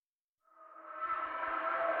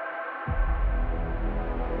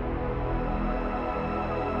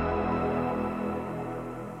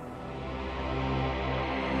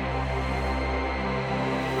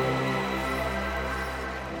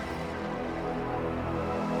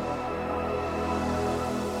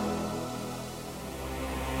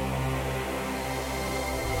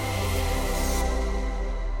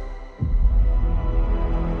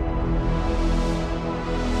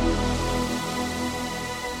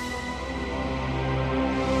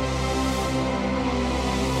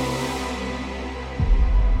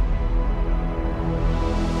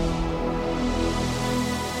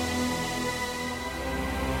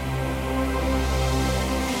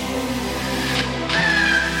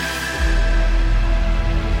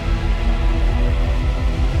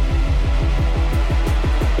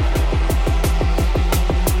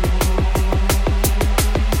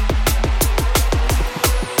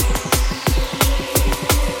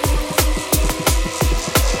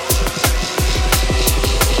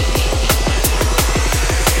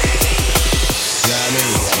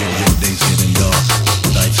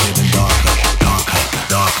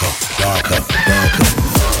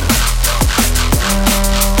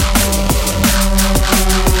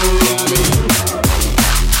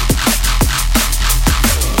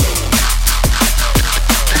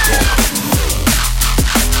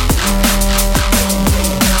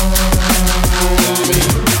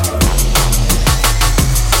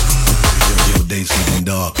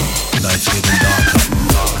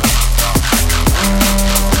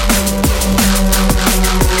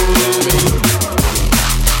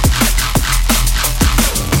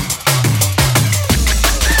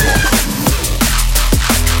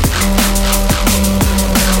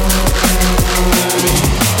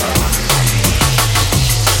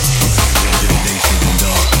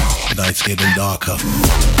lights getting darker.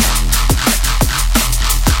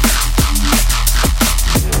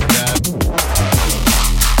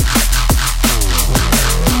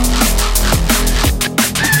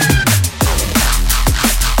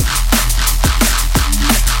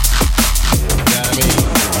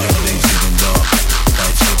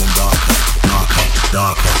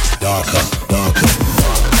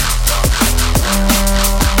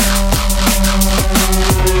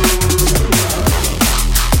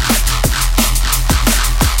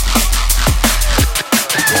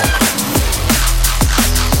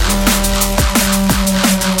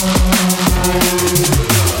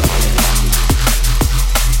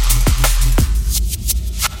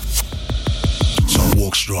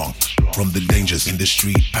 In the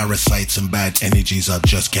street, parasites and bad energies I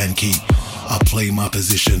just can't keep. I play my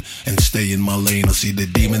position and stay in my lane. I see the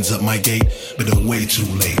demons at my gate, but they're way too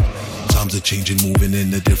late. Times are changing, moving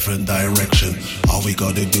in a different direction. All we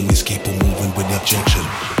gotta do is keep on moving with objection.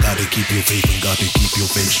 Gotta keep your faith and gotta keep your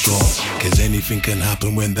faith strong, cause anything can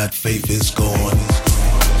happen when that faith is gone.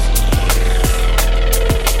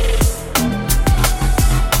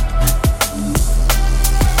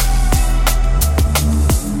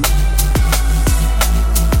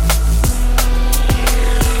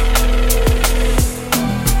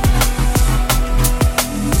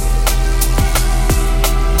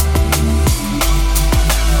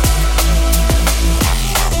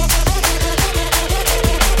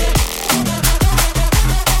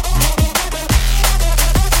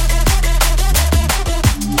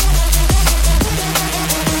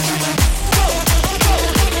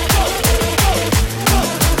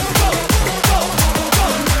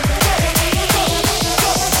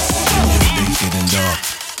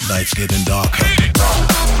 It's getting darker.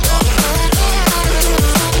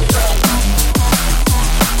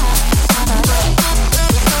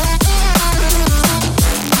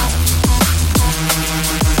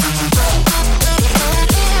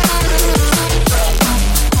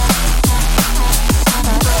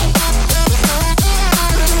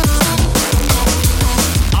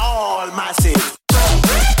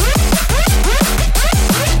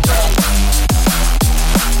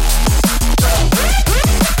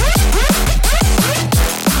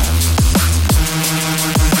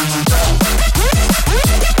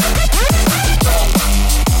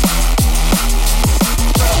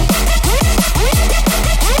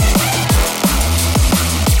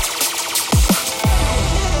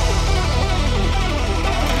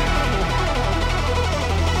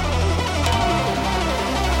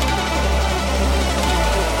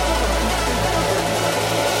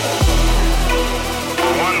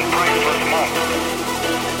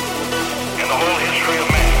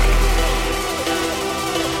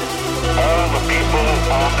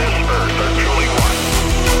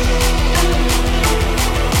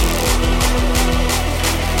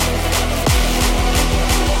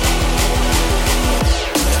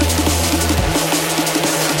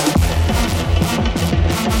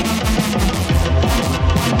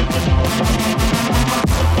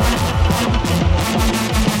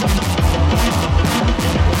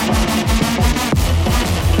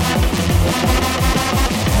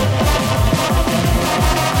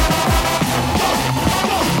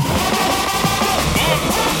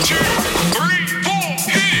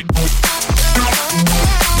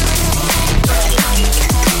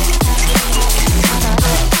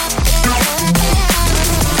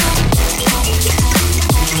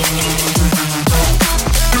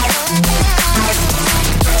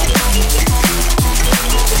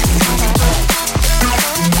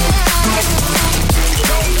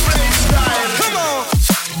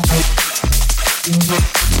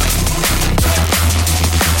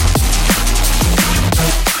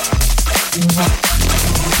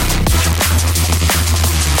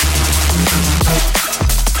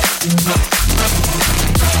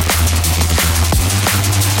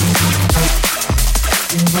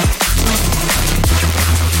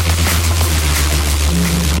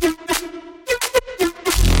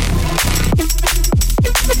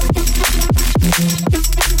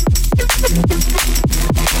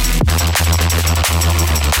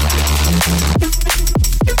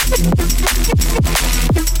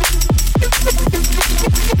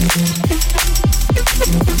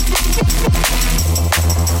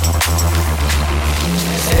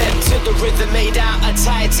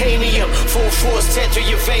 titanium. Full force, tear through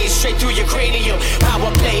your veins, straight through your cranium.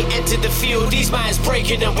 Power play, enter the field, these minds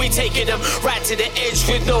breaking them. We taking them right to the edge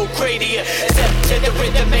with no gradient. Step to the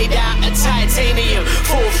rhythm made out of titanium.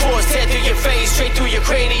 Full force, tear through your veins, straight through your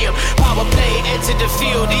cranium. Power play, enter the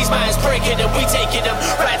field, these minds breaking them. We taking them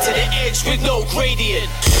right to the edge with no gradient.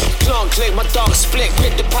 Clunk click, my dog split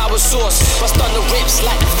with the power source. Bust on the rips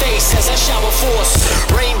like the face as I shower force.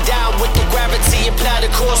 Rain down with the gravity, apply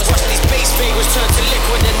the course. Watch these base figures turn to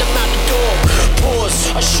liquid and I'm out the door. Pause,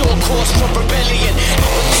 a short course from rebellion.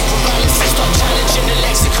 Apathy paralysis, stop challenging the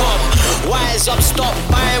lexicon. Wise up, stop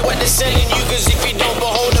buying what they're selling you. Cause if you don't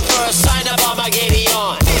behold the first sign of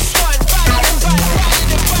Armageddon. This one,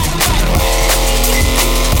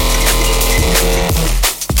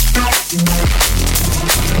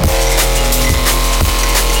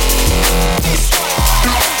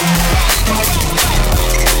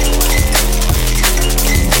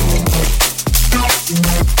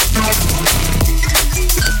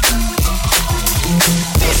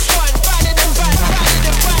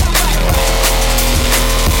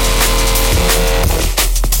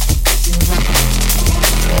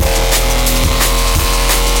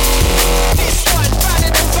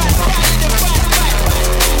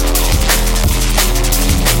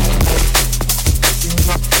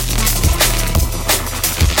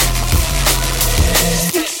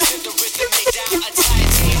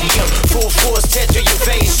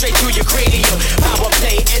 straight through your cranium. Power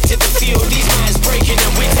play, enter the field. These minds breaking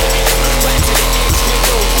them. We're taking them right to the edge with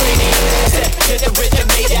no cranium. Step to the rhythm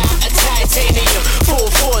made out of titanium. Full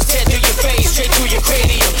force, tear through your face, straight through your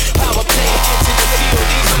cranium. Power play, enter the field.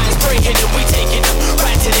 These minds breaking them. We're taking them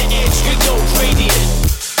right to the edge with no cranium.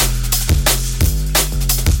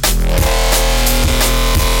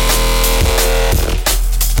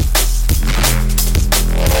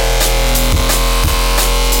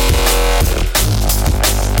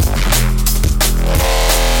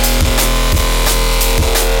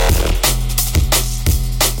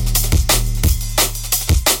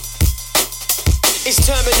 It's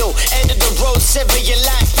terminal, end of the road, sever your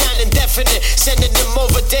life plan indefinite. Sending them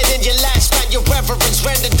over dead in your lifespan. Your reverence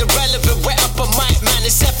rendered irrelevant. Wet up a mic, man,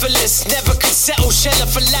 encephalus. Never could settle, sheller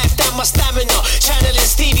for life, down my stamina. Channeling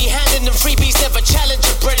Stevie, handing them freebies. Never challenge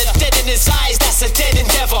a brother, dead in his eyes, that's a dead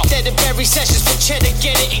endeavor. Dead and bury sessions for cheddar,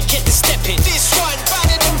 get it and get the step in. This one, bad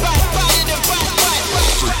and bad.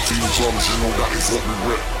 Straight team drums, you know that is what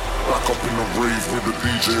we rip. Back up in the rave with the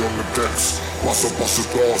DJ on the decks. Bust a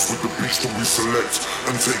dance with the beats that we select.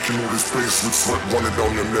 And taking all this bass with sweat running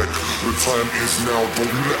down your neck. The time is now, don't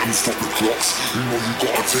you let them stop the clocks. You know you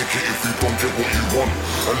gotta take it if you don't get what you want.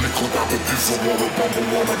 A little dab of diesel or a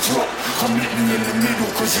bumble on a drop. Come meet me in the middle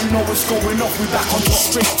cause you know what's going off. We back on top.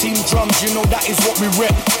 Straight team drums, you know that is what we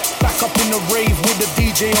rip. Back up in the rave with the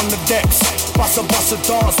DJ on the decks. Bust a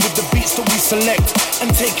dance with the beats that we select.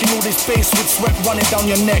 And taking all this bass with sweat running down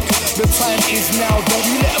your neck. The time is now, don't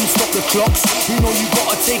you let them stop the clocks. You know you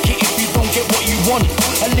gotta take it if you don't get what you want.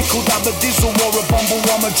 A little dab of diesel or a bumble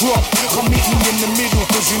on a drop. Come meet me in the middle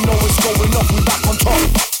cause you know it's going off. We back on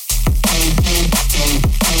top.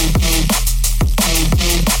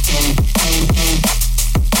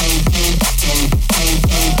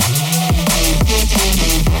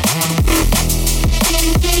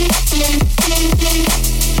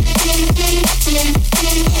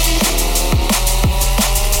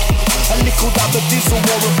 A little dab of diesel or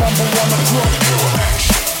a bumble on a drop.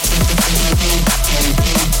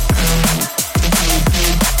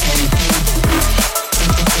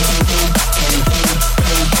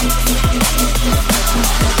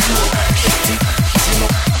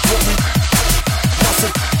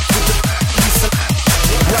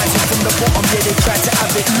 Rising from the bottom, yeah, they try to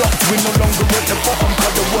have it locked. We're no longer at the bottom,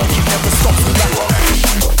 but the work it never stops.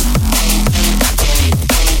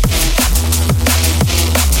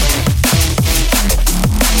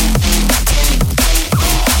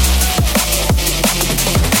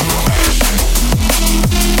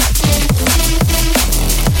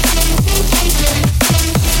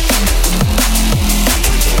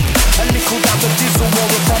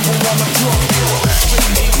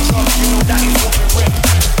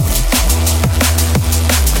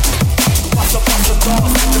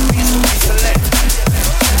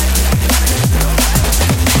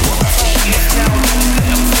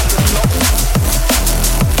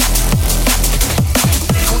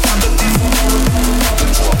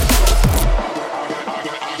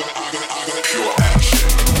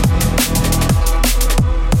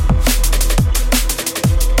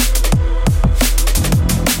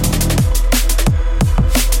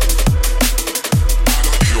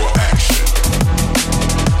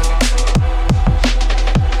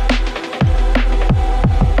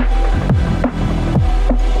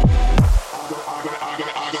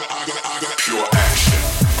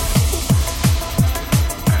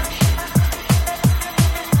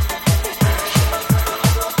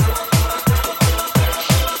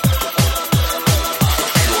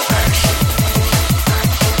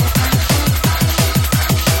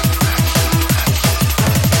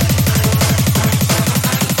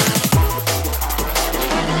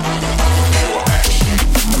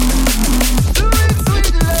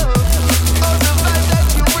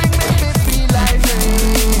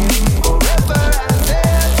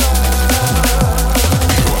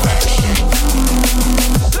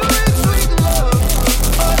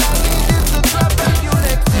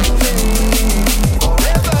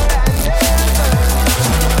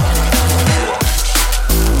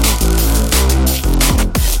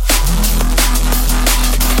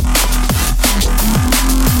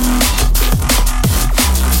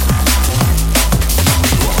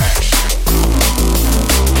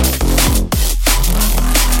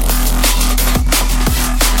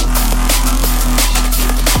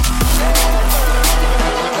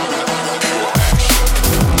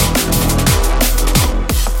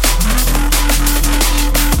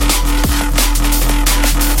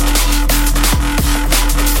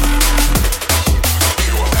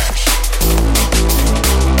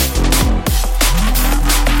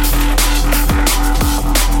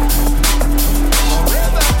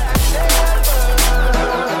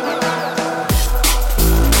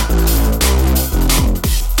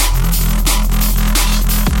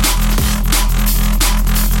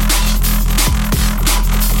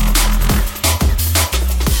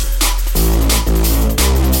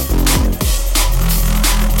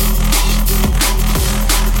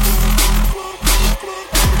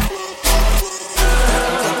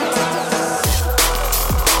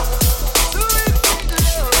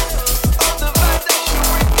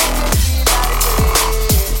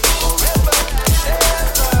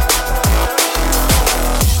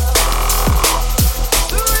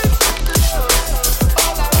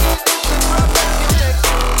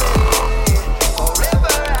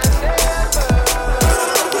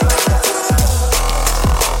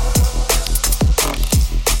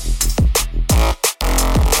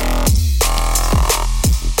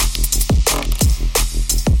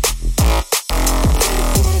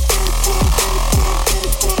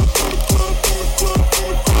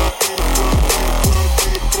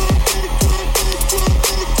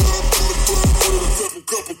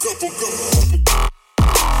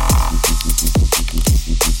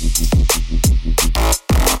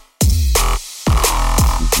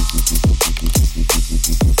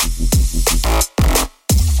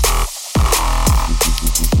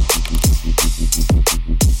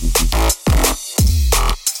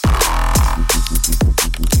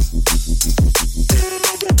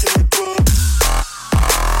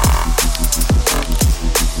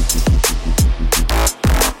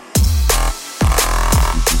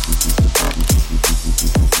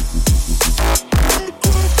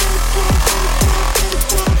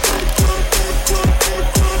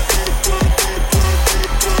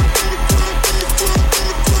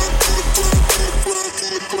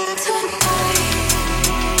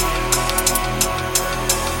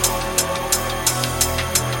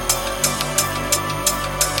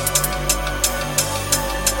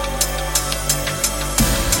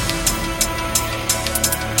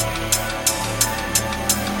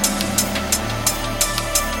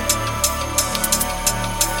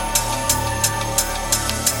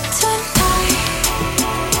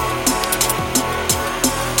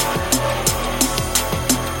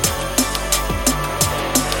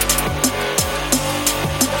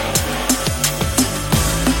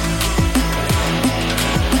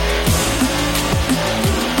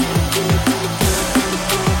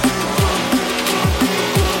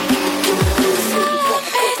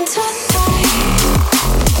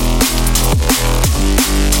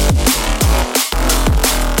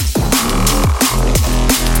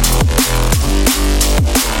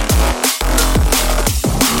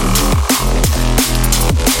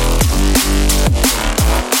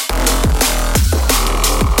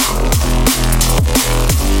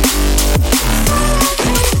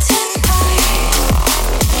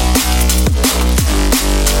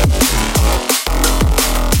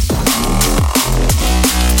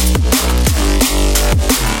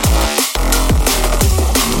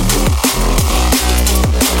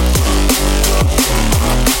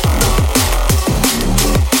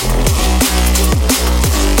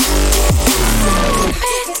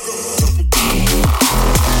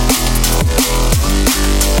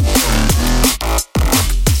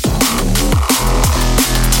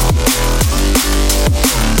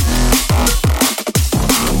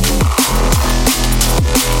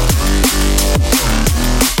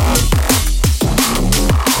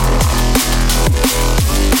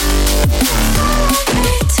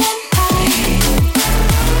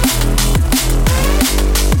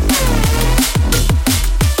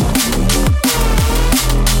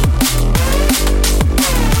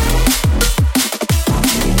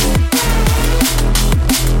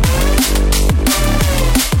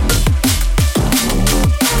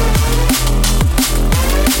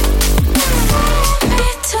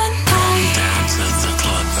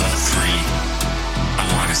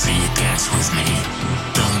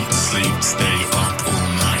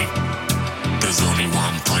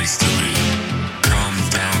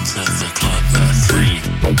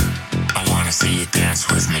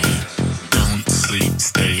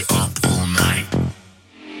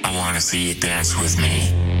 see you dance with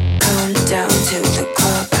me. Come down to the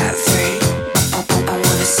club at 3. I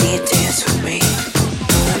wanna see you dance with me.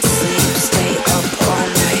 Don't sleep, stay up all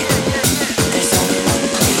night. There's only one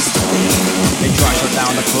place to be. They try shut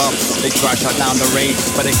down the club, they try shut down the rave,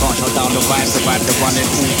 but they can't shut down the vibes. The vibe, they run it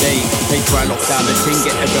all day. They try lock down the thing,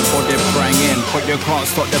 get everybody praying in, but you can't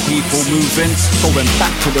stop the people moving. Going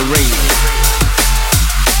back to the rave.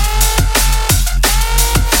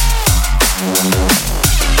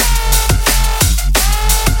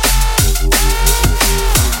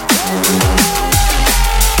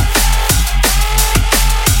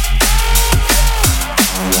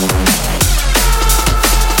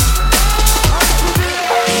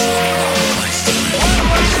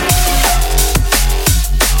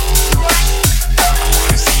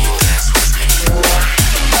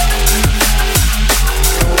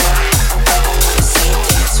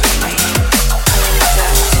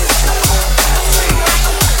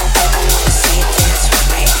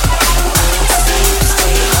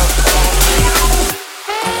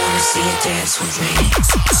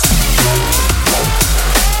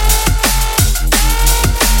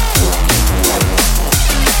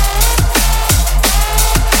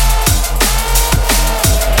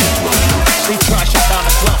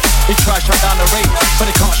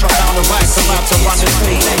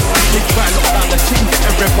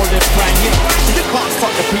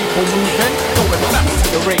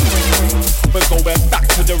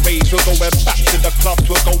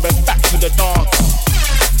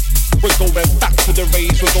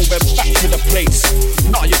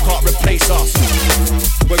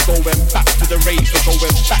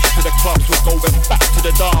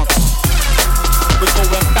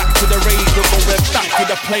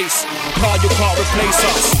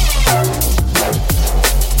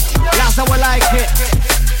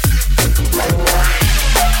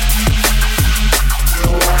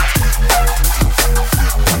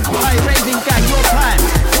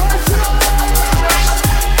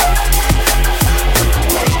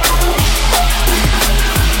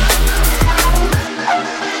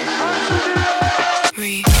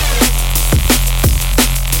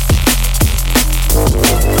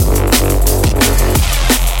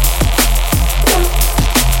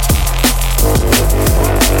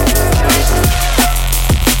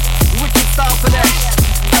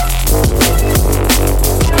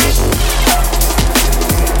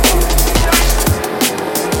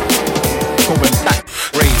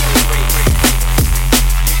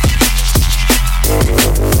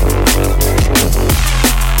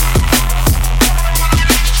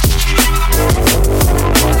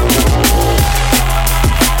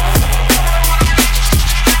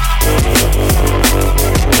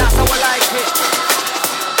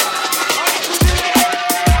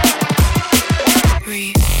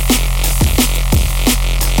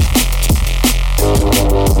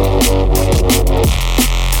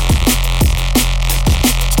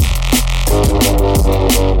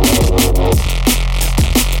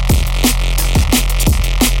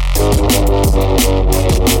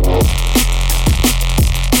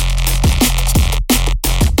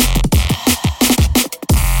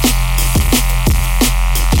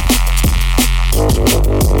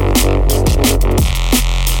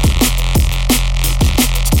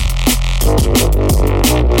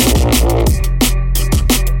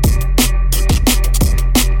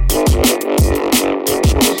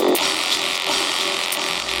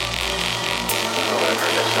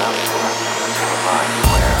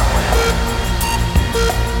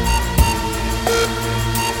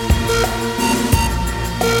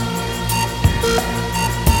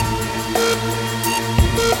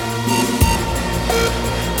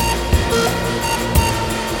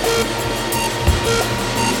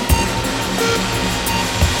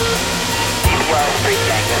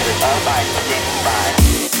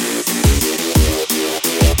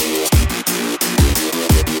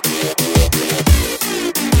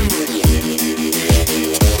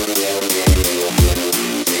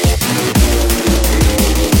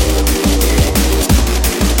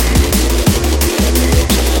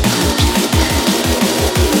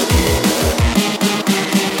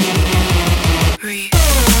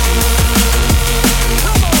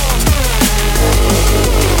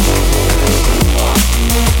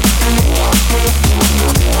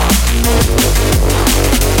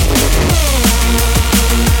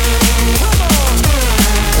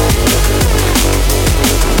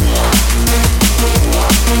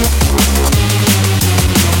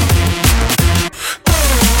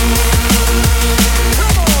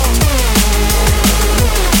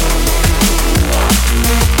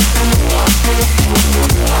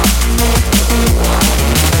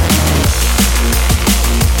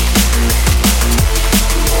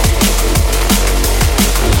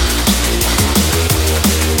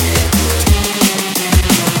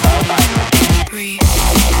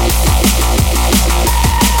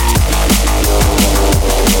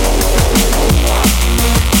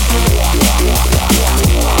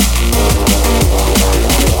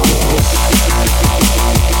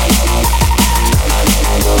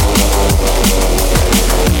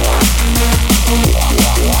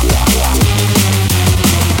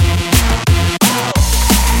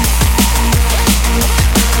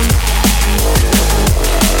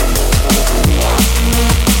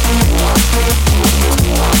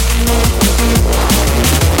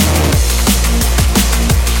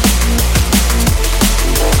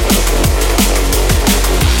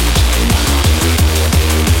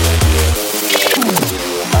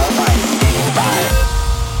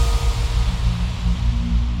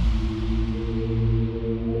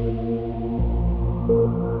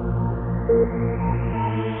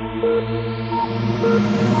 CBR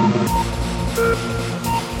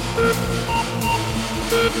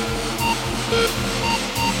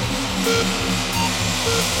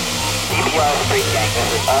Street Gang,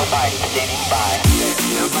 this is Almighty standing by.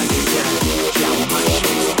 Nobody can match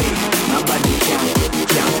me. Nobody can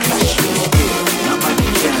catch me.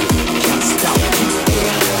 Nobody can stop me.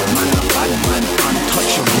 Man, a bad man,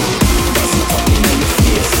 untouchable. Bust it up in your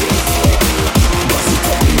face. Bust it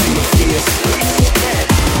up in your face.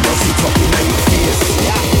 Bust it up in your face.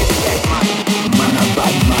 Man, a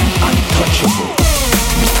bad man, untouchable.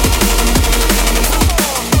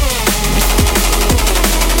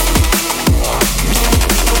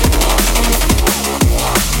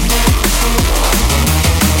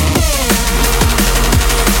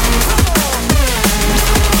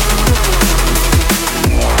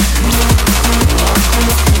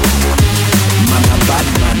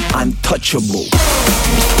 Untouchable.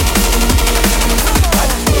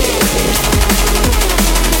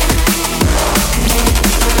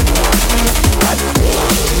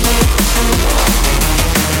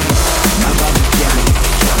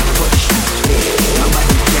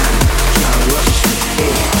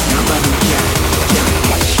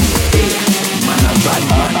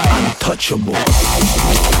 Untouchable.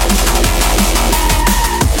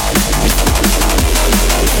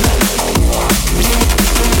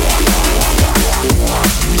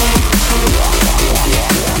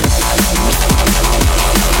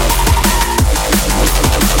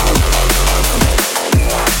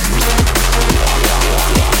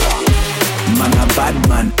 Bad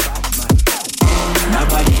man,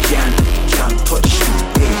 nobody can touch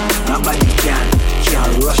me, nobody can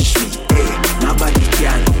rush me, nobody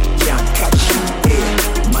can catch me,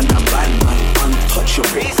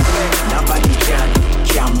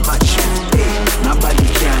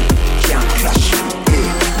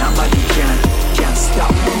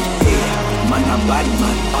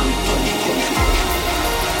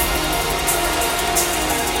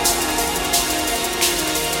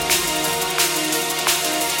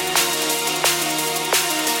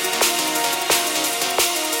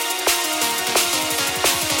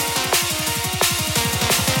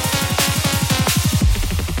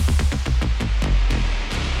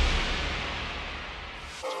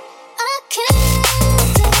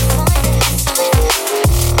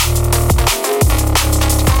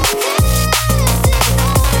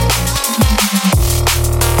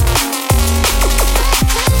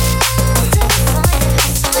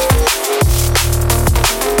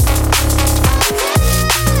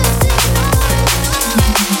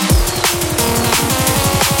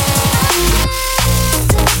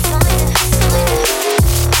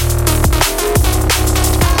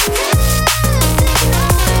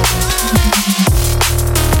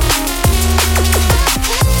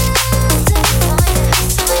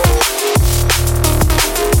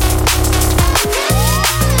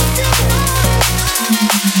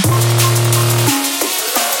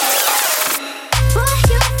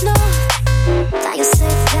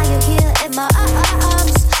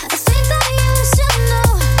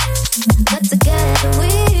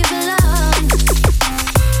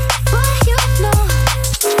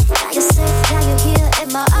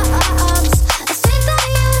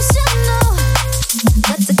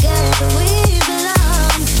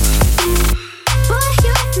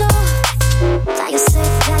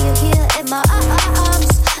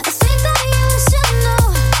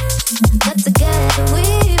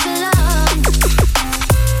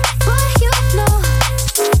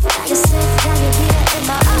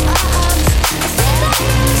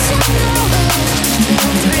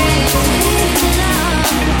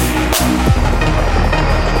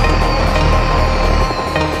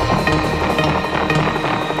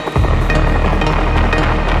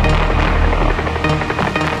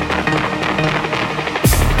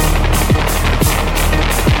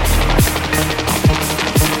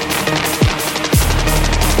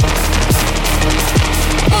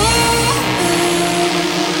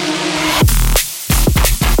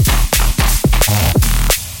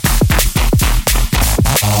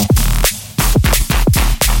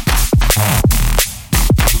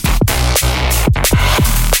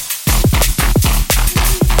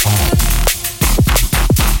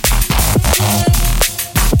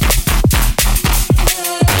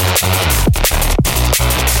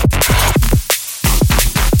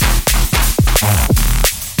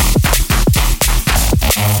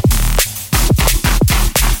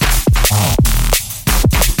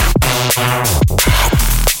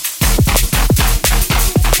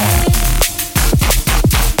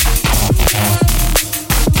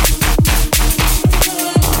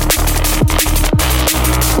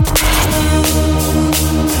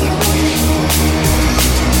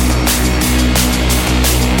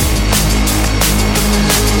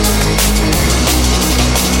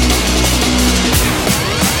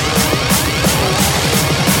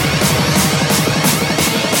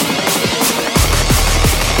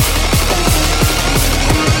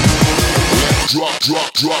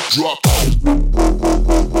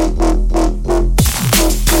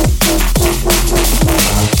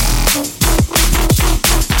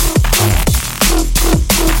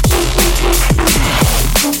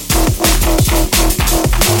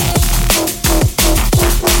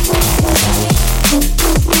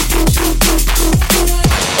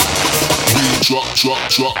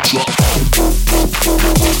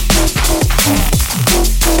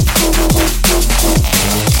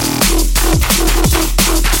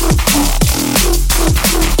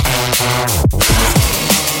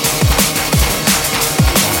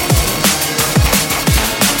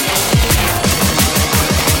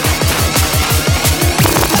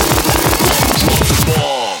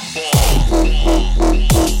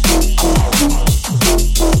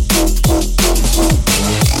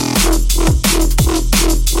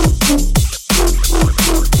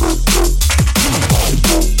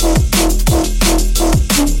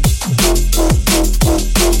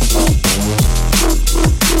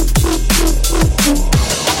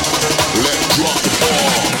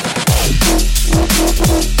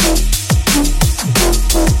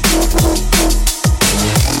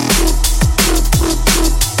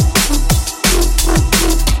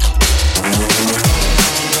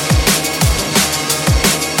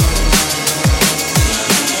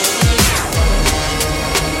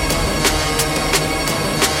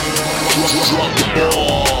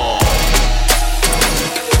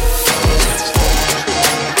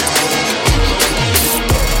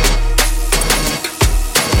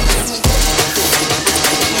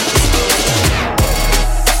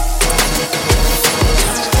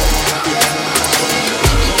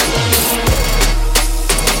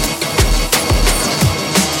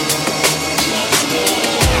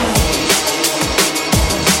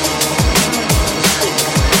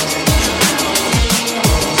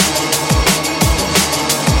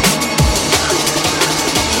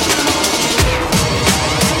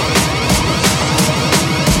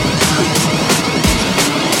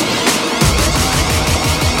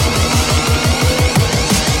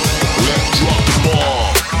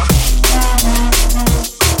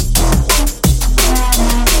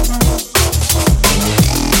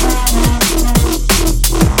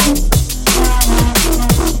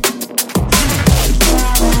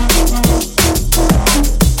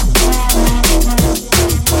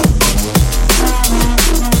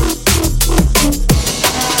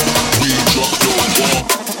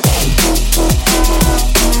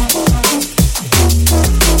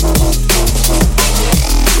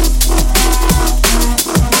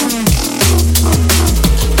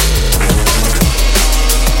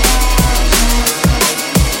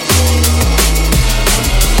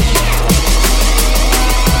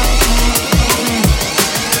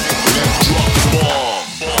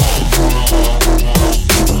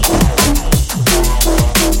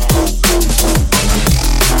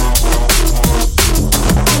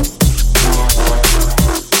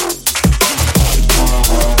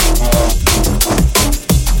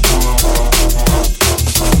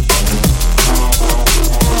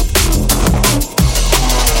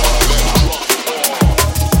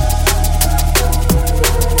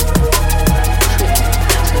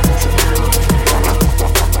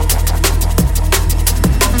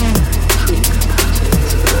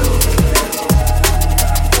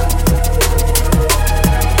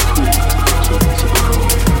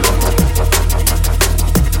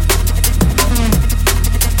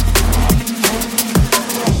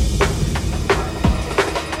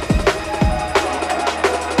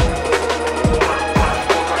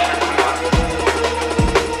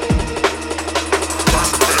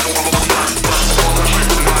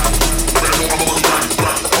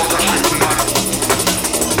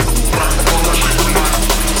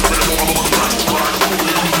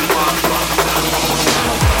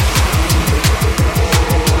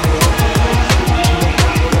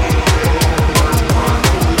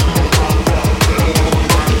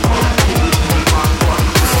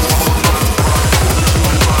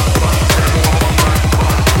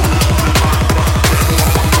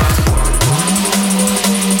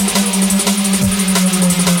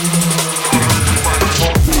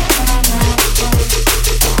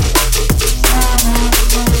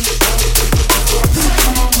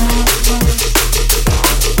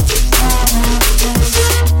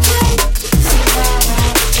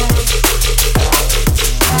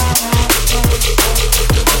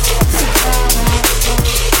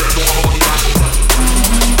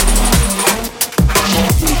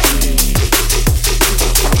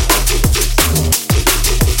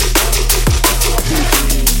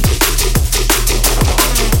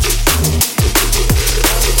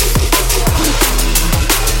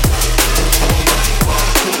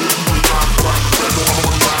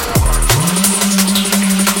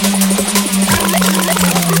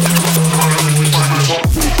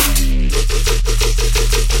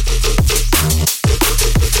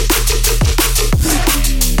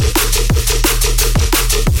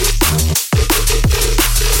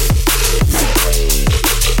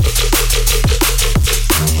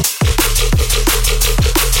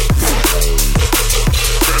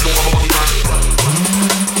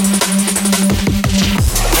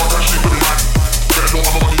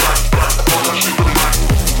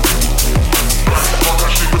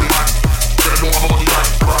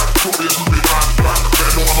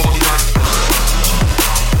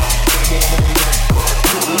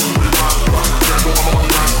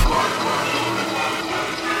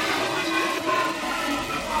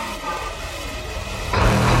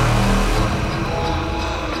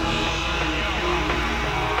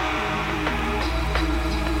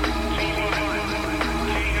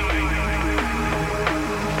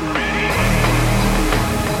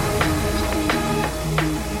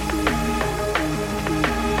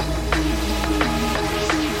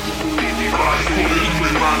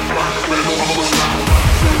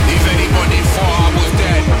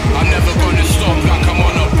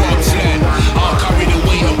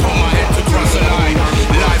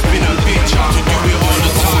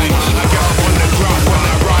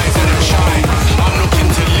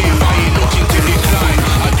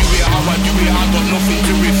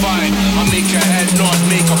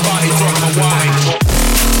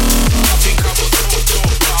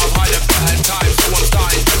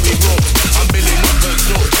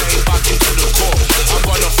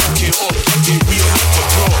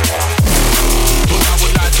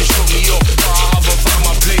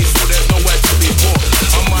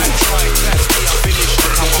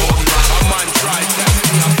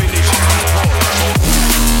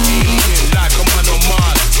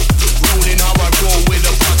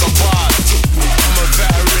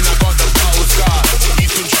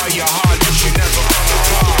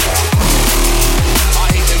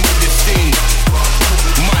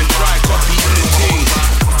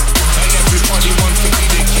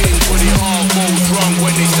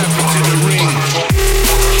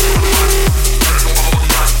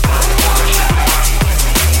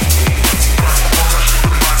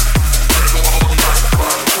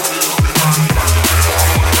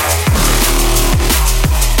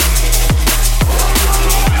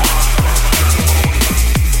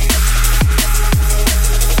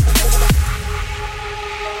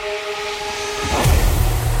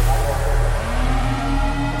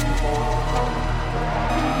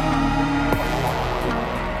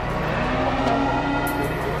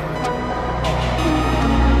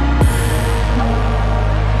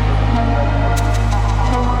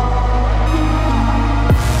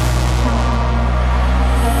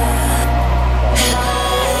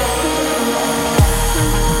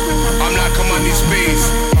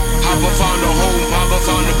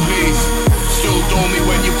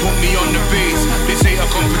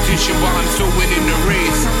 competition, but I'm still winning the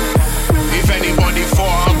race. If anybody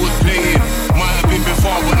thought I was playing, might have been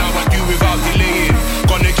before, but now I do without delaying.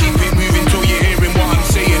 Gonna keep it moving till you're hearing what I'm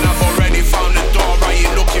saying. I've already found the door, right?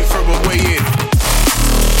 You're looking for a way in.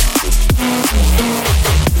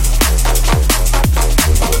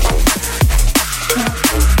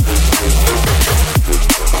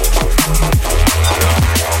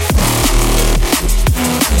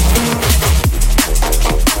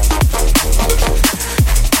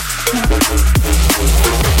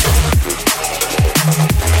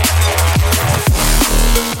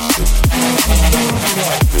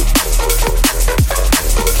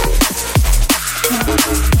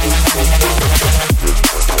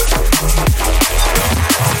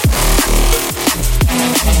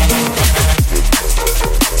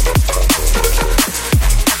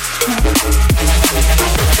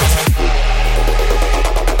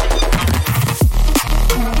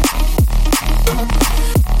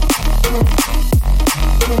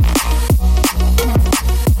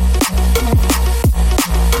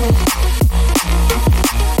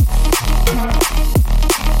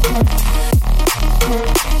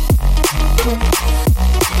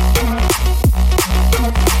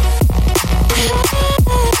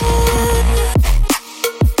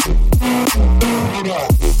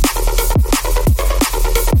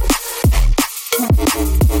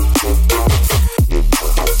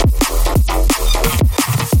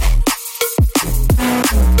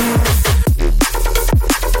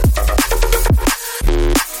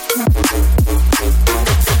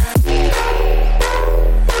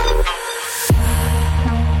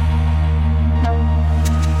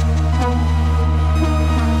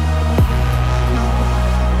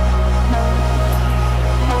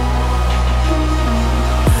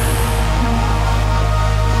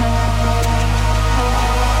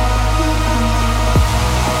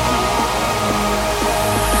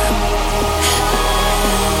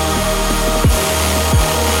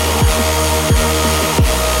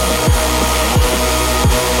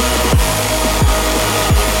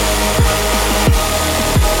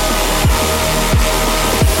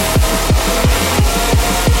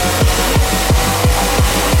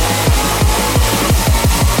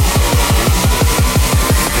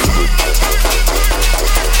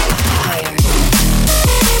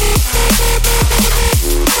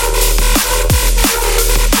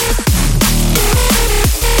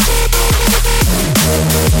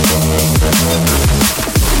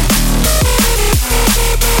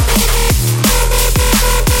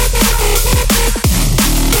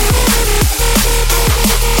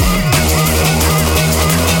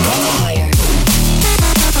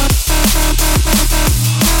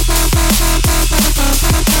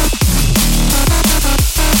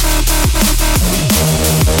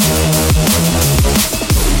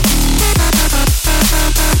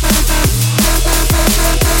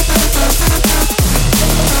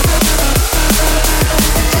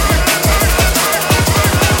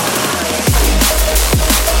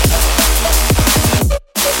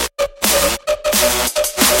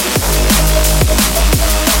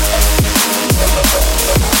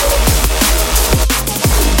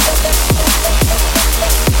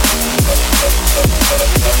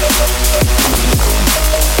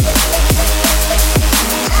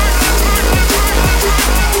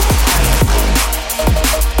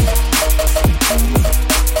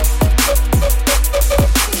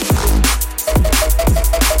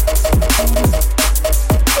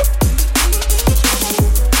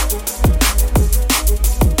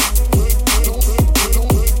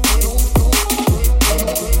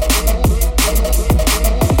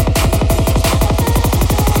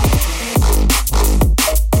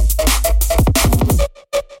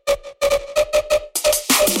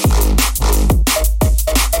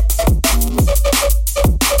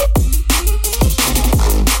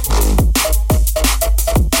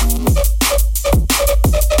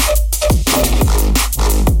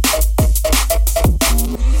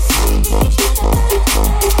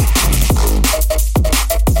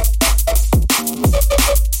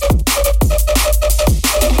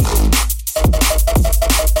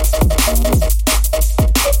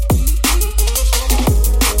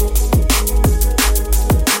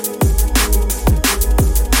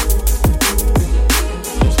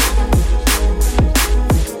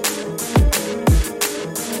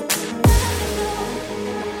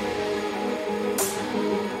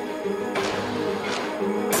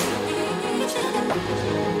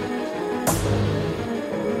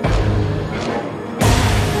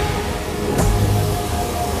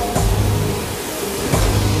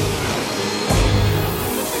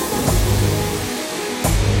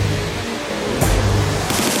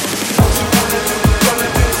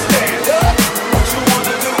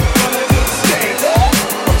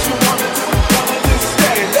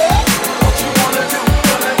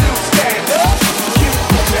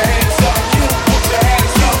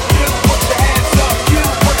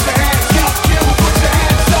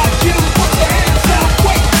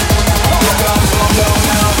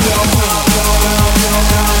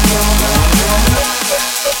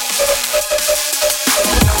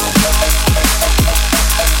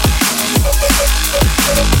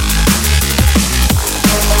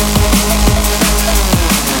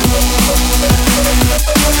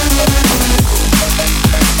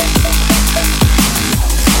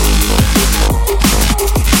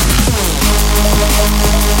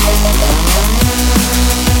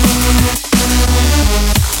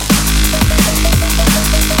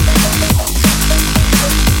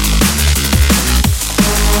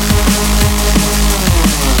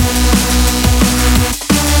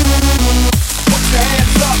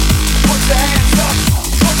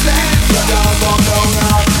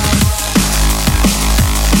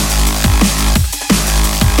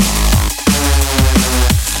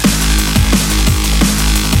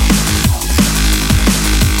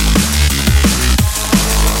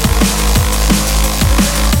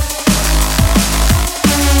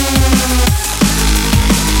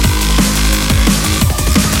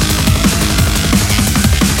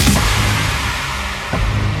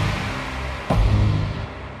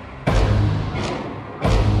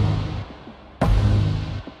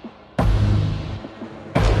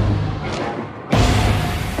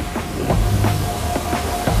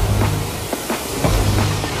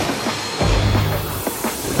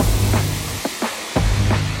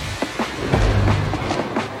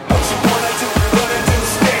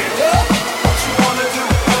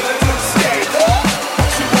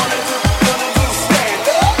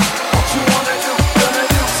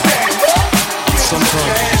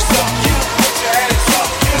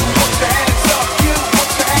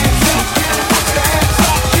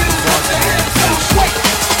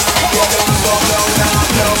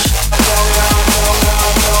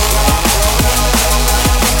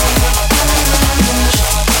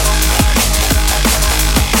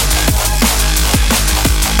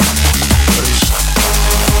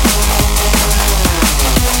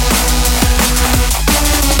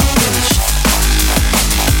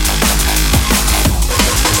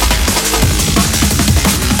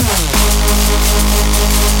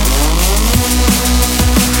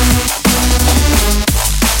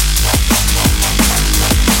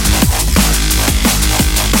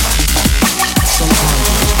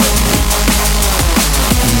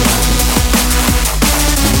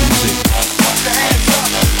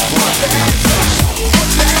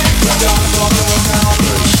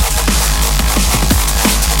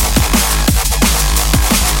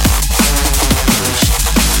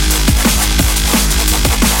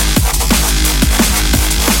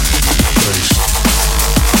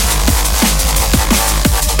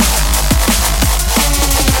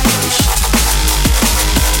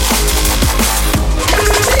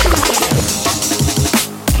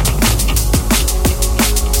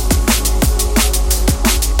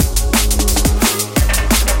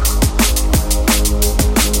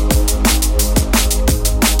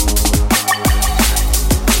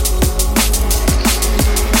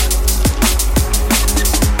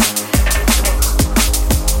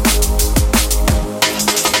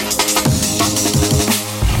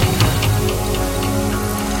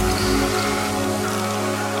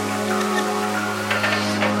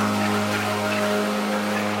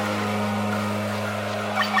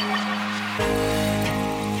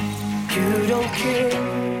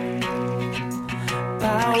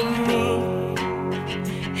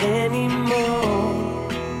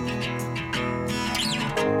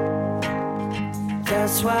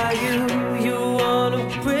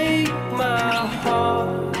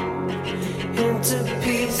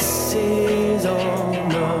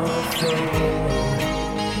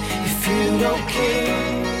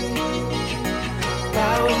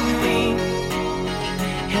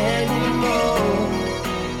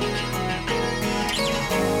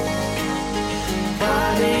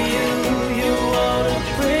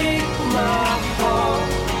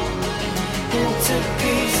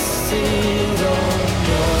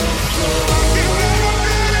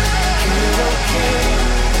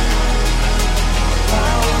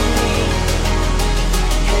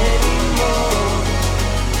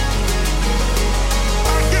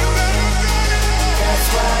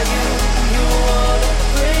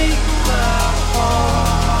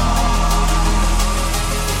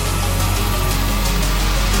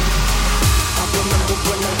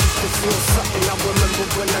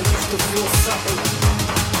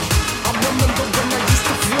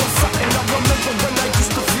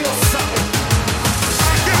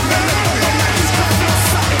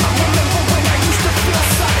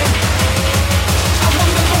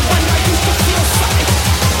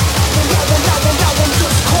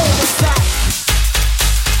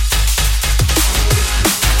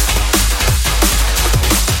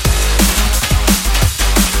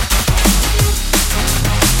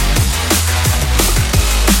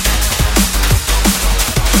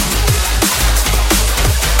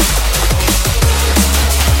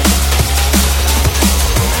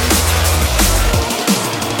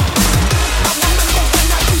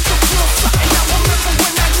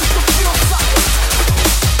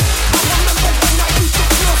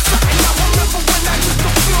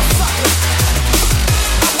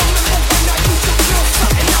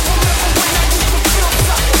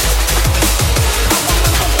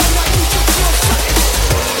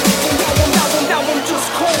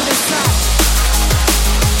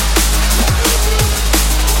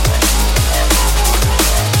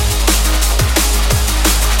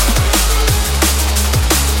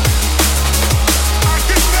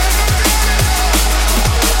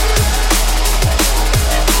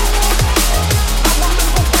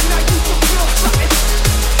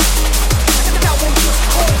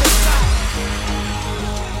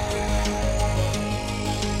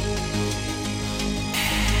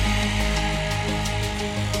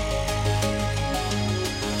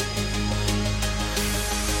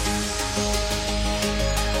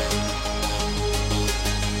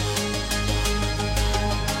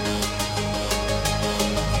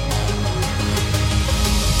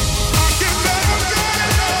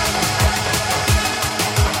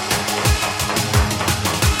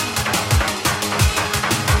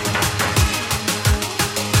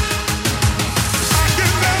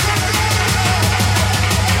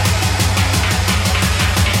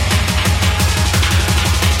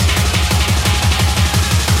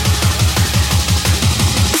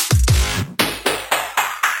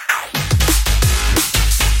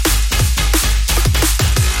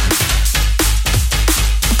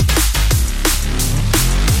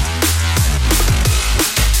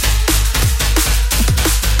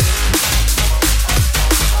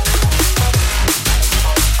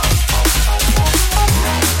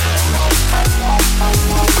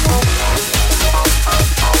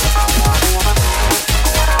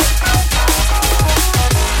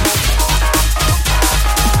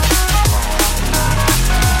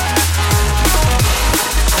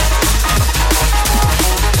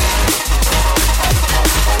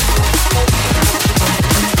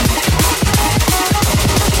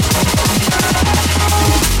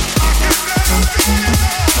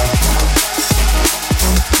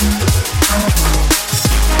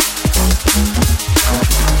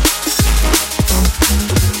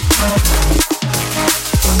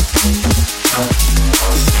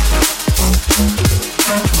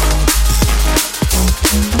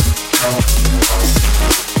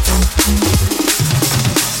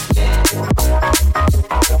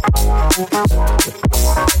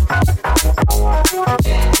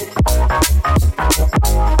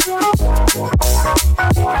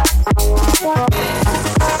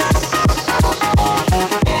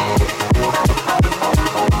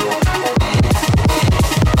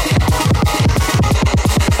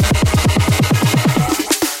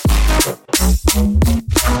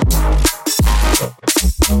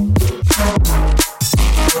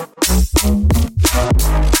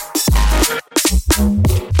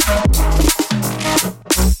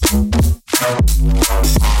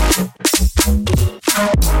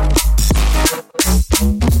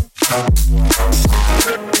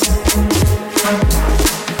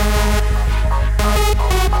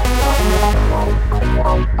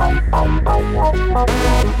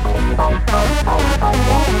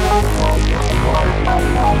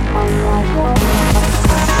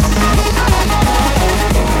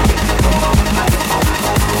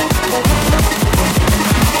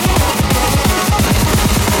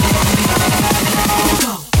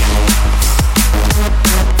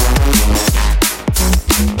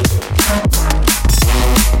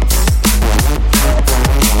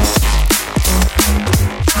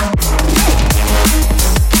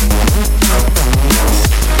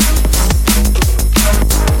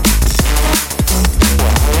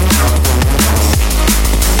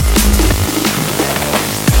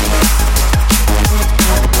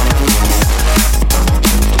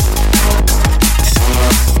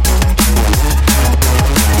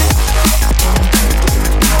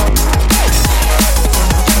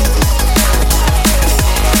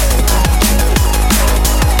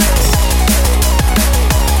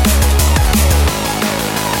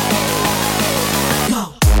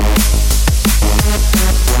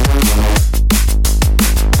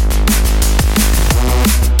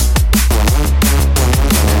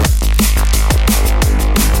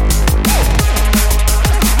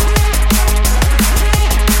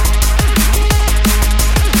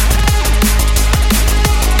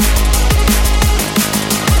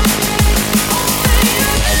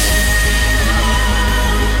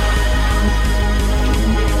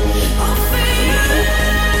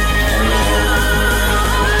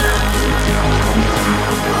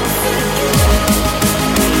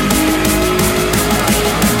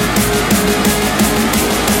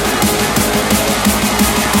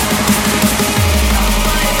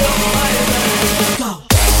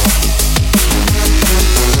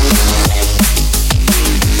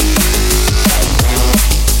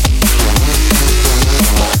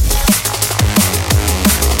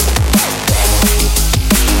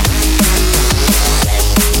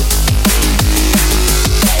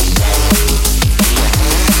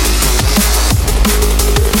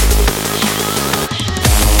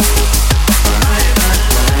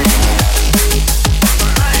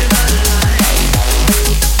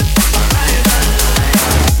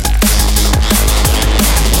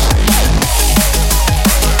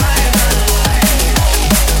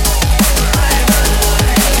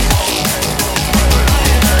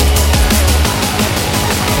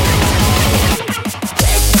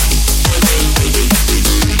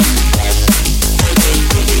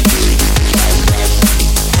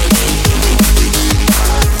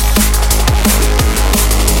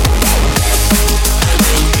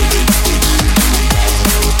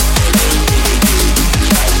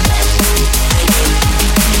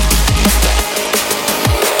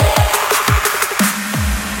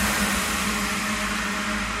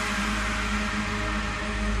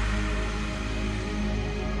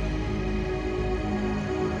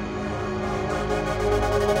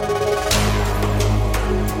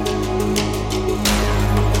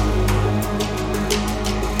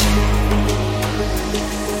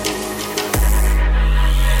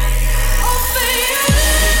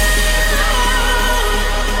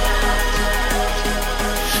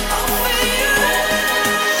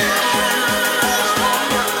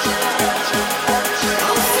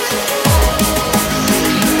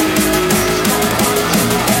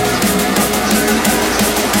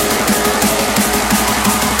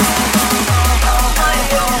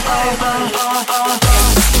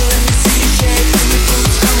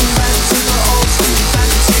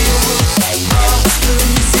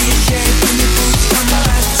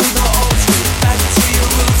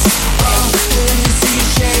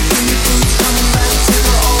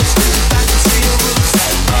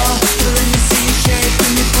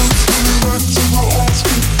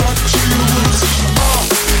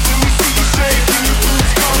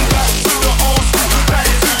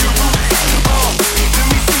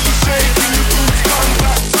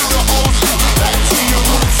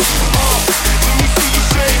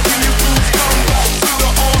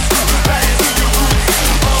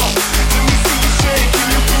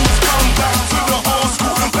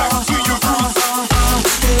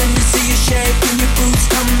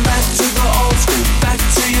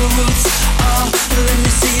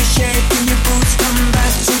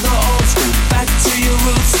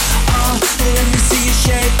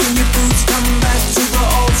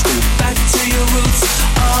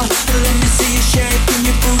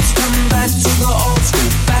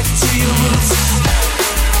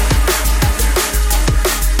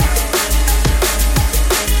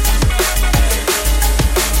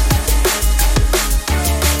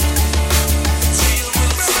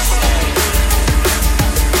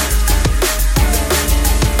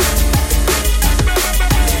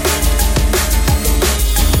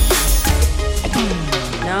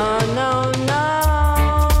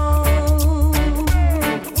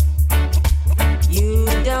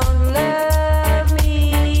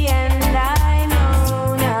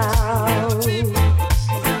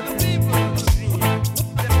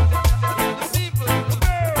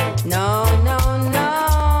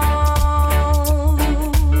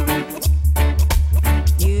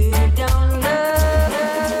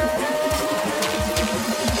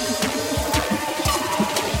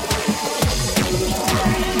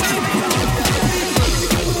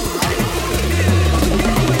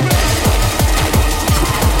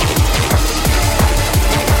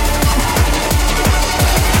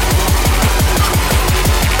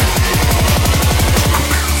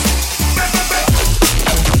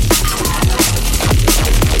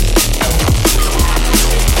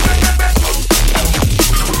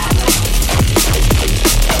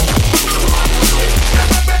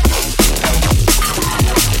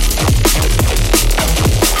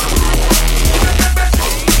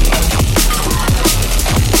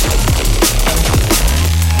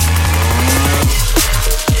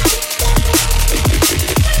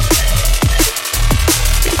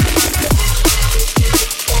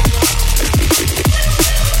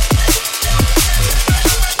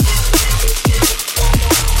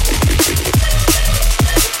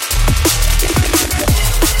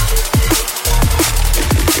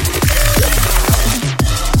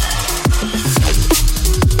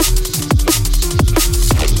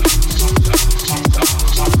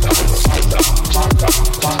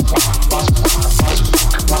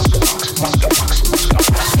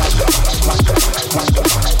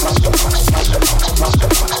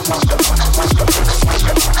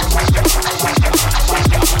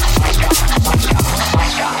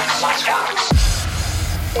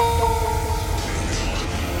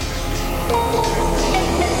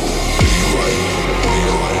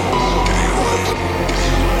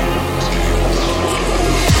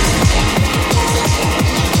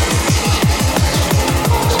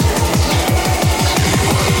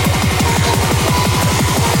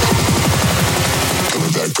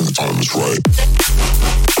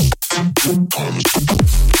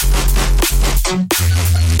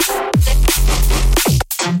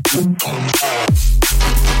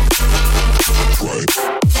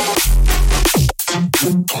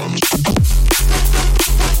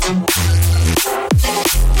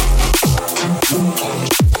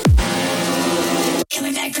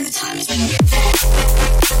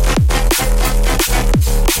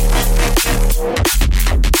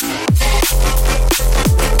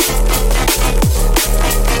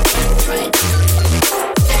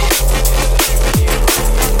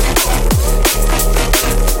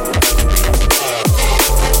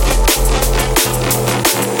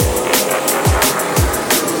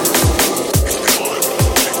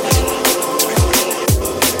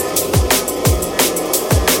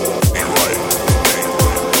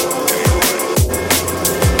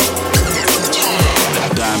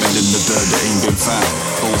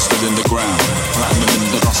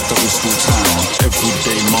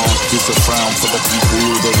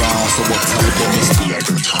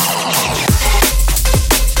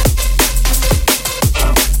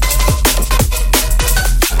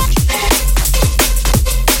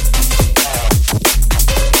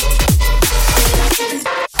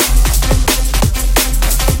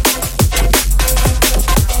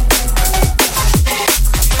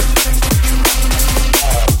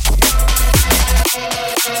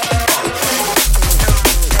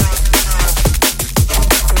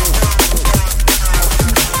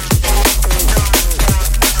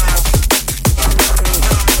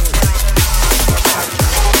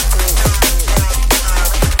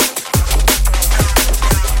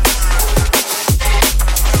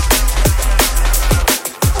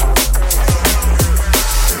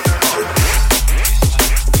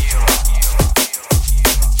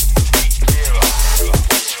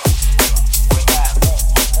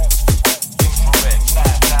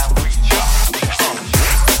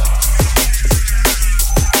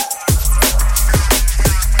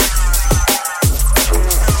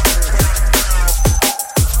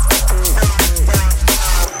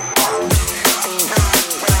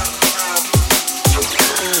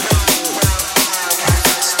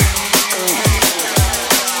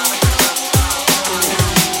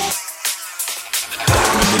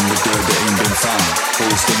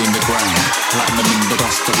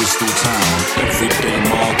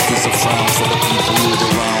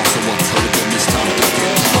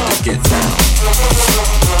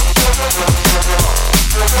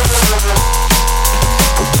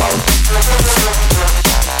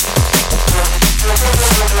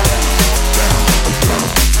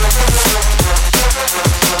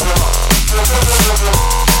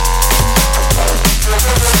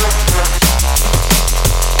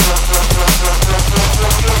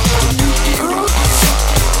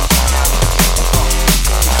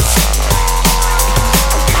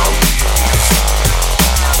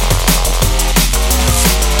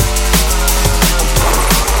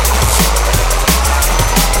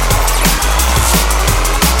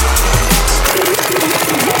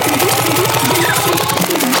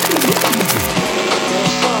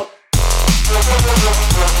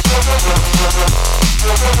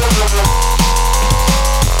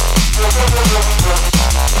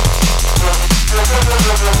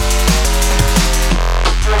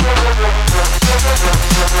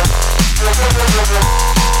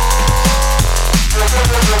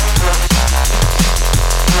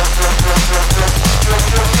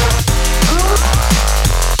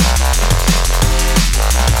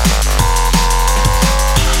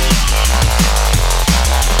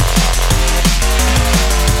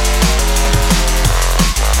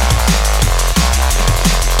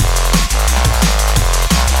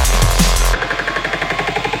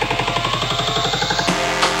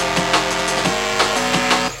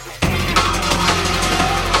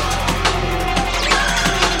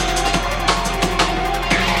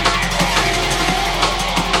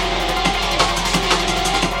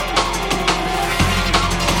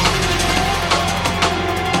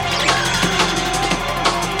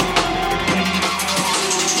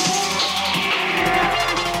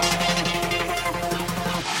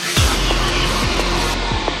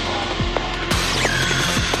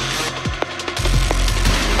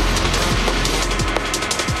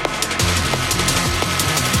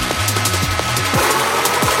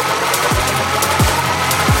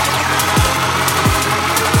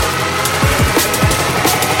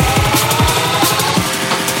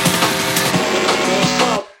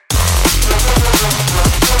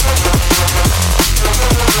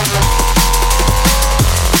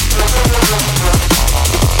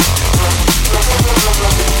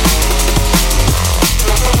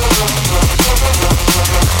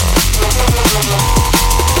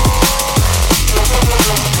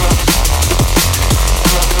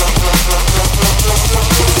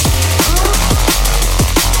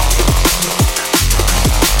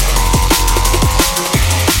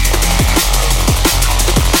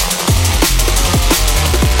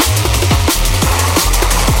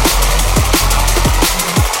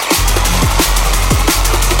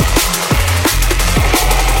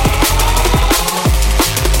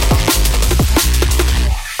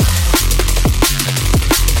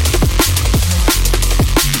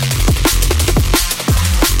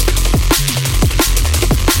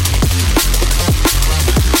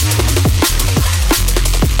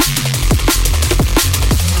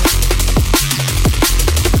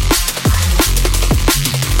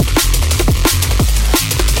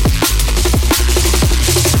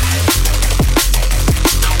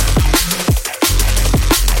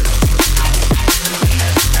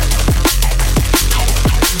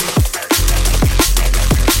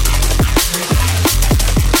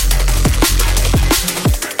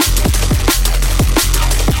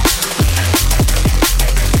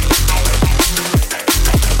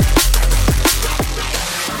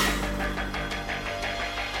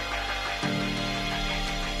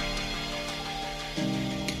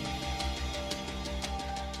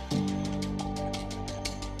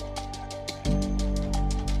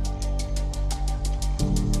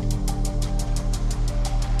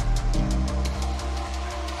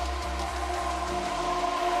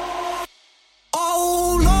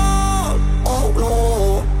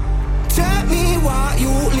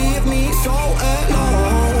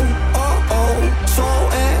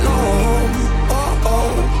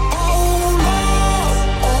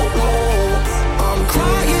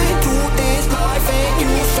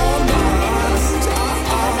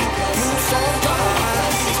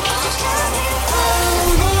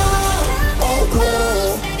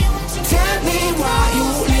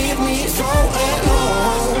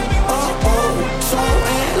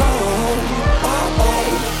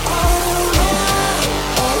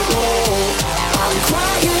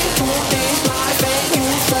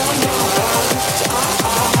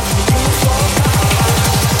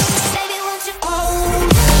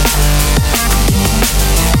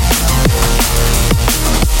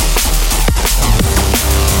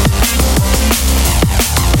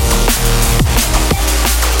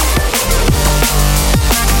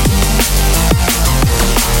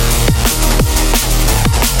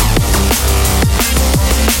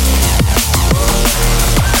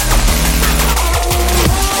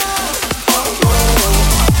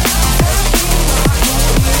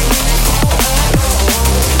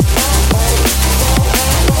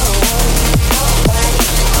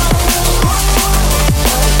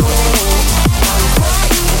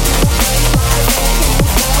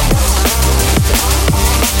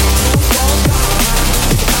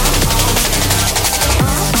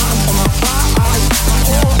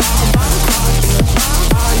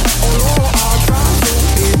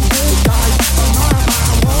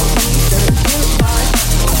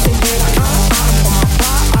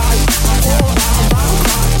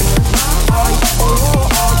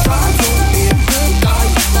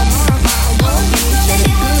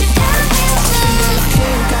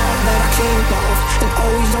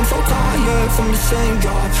 from the same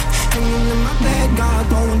job. Hanging in my bed, God,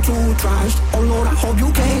 going too trashed. Oh Lord, I hope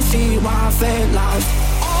you can't see why I felt lost.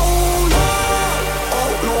 Oh Lord,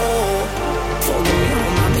 oh Lord, forgive me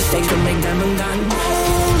all my mistakes to make them undone. Oh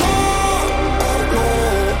Lord, oh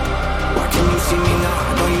Lord, why can't you see me now? I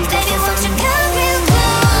know you just so fast. Baby, won't you come real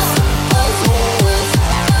close? Oh Lord,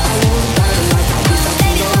 I want better like I wish I could.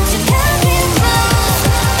 Baby, won't you come real close? Oh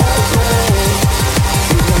Lord,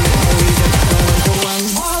 you know the only reason I don't want to run.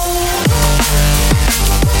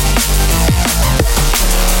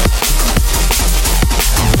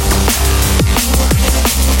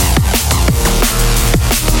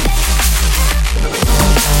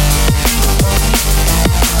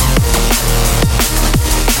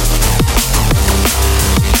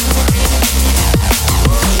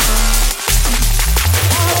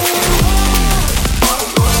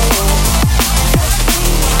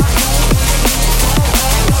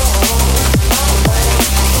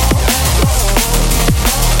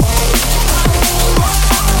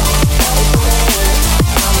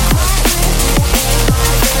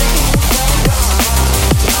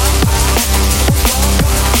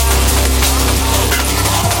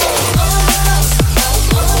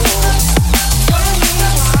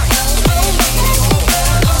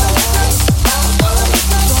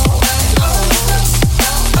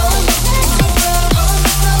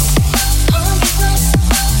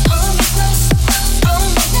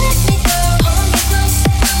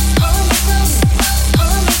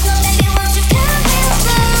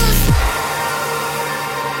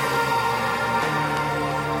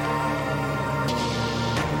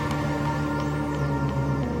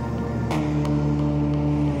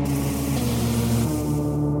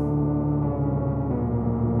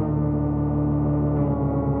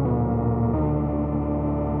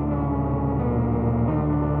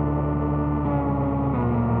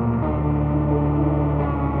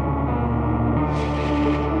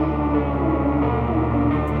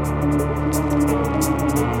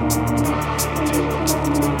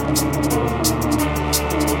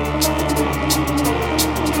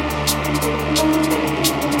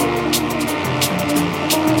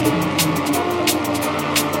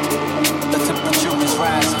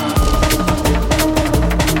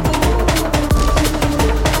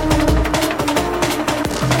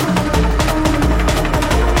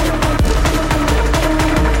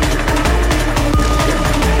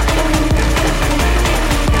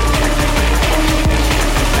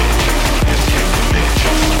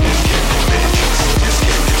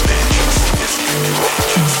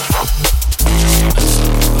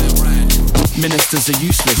 Ministers are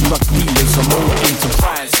useless, drug dealers are more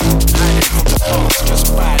enterprising. Hiding from the past,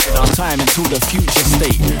 just biding our time until the future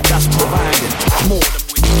state that's providing more than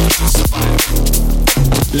we need to survive.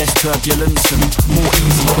 Less turbulence and more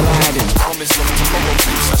easy gliding. Promise of tomorrow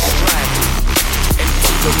keeps us striving.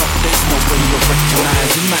 Empty the rock, there's no way of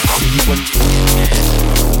recognizing Maxi when you can't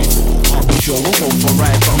be sure we'll go for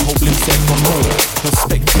ride, but hoping set for more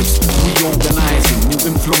perspectives, reorganizing,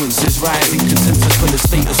 new influences rising, consensus for the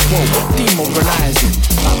status quo, demoralizing.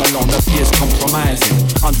 Babylon appears compromising,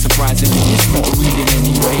 unsurprisingly it's not reading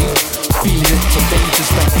anyway. Feeling it today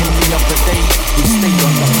just like any other day. We stay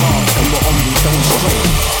on the path and we're on we don't stray.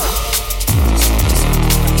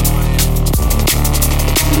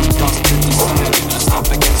 Dust to deciding, up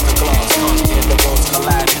against the glass, can't hear the worlds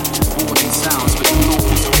colliding. Warning sounds, but the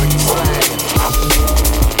laws already sliding.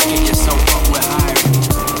 Get yourself up, we're hiring.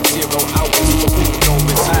 0 hours for all, no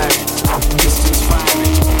retiring. Distance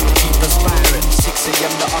firing, keep aspiring. 6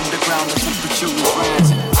 AM the underground, the temperature is rising.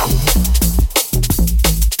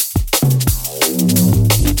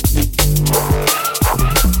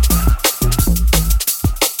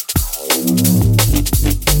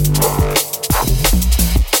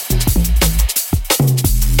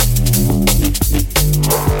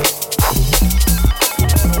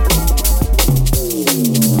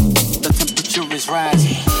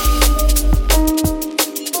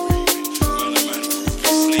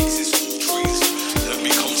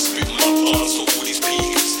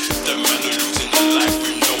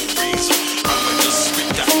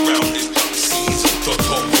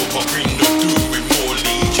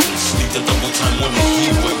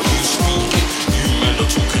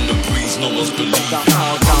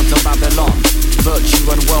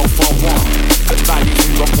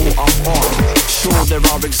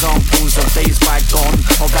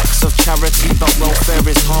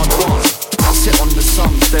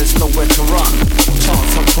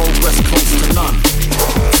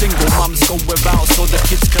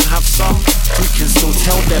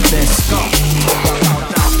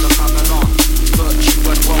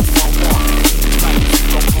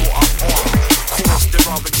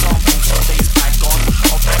 Examples of days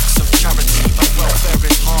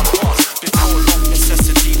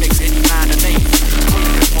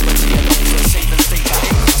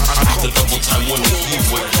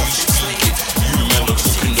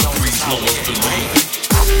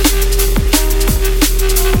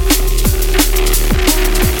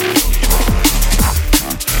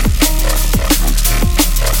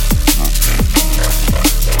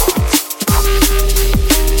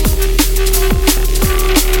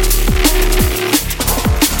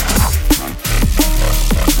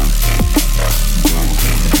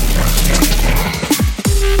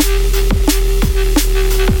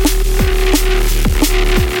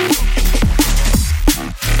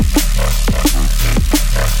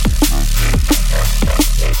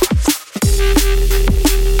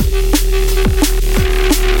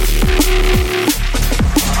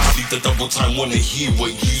man wanna hear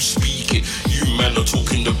what you speaking. You man are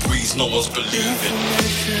talking the breeze, no one's believing.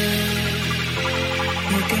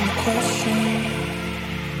 You can question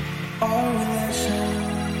our relation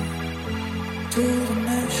to the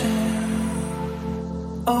nation,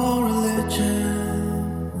 our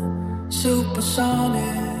religion,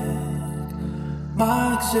 supersonic,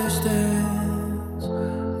 my existence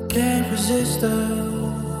can't resist us.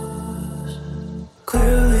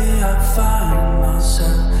 Clearly I find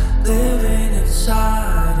myself living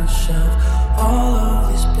inside a shelf. All of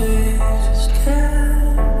these pages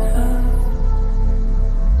can't help.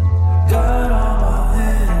 Got all my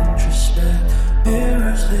introspect,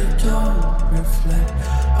 mirrors they don't reflect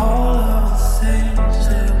all of the things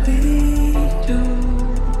that we do.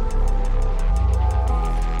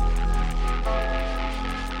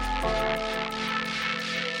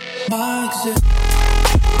 My existence.